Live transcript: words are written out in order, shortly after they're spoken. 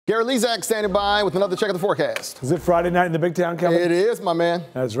Gary Lezak standing by with another check of the forecast. Is it Friday night in the big town, Kevin? It is, my man.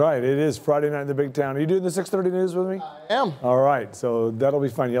 That's right. It is Friday night in the big town. Are you doing the 6:30 news with me? I am. All right. So that'll be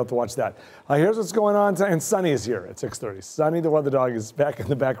fun. You'll have to watch that. Here's what's going on. And Sunny is here at 6:30. Sunny, the weather dog, is back in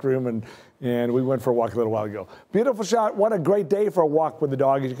the back room, and we went for a walk a little while ago. Beautiful shot. What a great day for a walk with the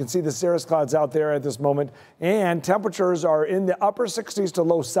dog. As you can see, the cirrus clouds out there at this moment. And temperatures are in the upper 60s to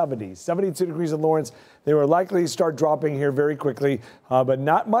low 70s. 72 degrees in Lawrence. They were likely to start dropping here very quickly, but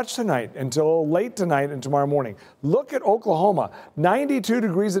not much tonight until late tonight and tomorrow morning. Look at Oklahoma. 92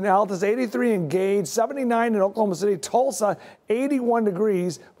 degrees in Altus, 83 in Gage, 79 in Oklahoma City, Tulsa, 81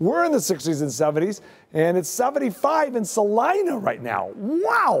 degrees. We're in the 60s and 70s, and it's 75 in Salina right now.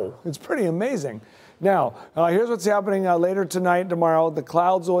 Wow, it's pretty amazing. Now, here's what's happening later tonight and tomorrow. The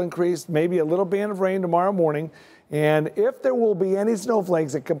clouds will increase, maybe a little band of rain tomorrow morning. And if there will be any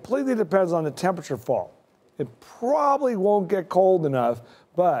snowflakes, it completely depends on the temperature fall. It probably won't get cold enough,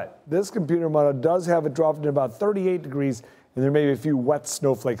 but this computer model does have it dropped to about 38 degrees, and there may be a few wet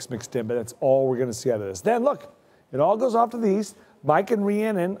snowflakes mixed in, but that's all we're going to see out of this. Then look, it all goes off to the east. Mike and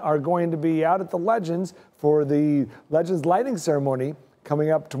Rhiannon are going to be out at the Legends for the Legends lighting ceremony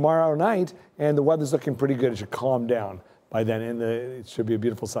coming up tomorrow night, and the weather's looking pretty good. It should calm down by then, and it should be a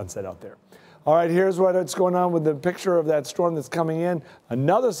beautiful sunset out there. All right, here's what's going on with the picture of that storm that's coming in.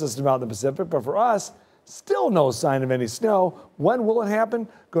 Another system out in the Pacific, but for us, still no sign of any snow. When will it happen?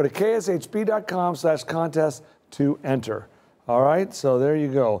 Go to kshb.com/contest to enter. All right, so there you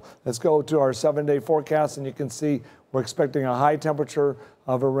go. Let's go to our 7-day forecast, and you can see we're expecting a high temperature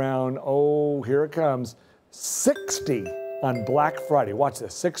of around, oh, here it comes, 60 on Black Friday. Watch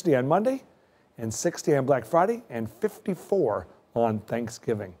this, 60 on Monday, and 60 on Black Friday, and 54 on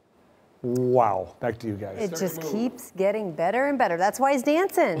Thanksgiving. Wow. Back to you guys. It just keeps getting better and better. That's why he's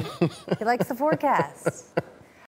dancing. He likes the forecast.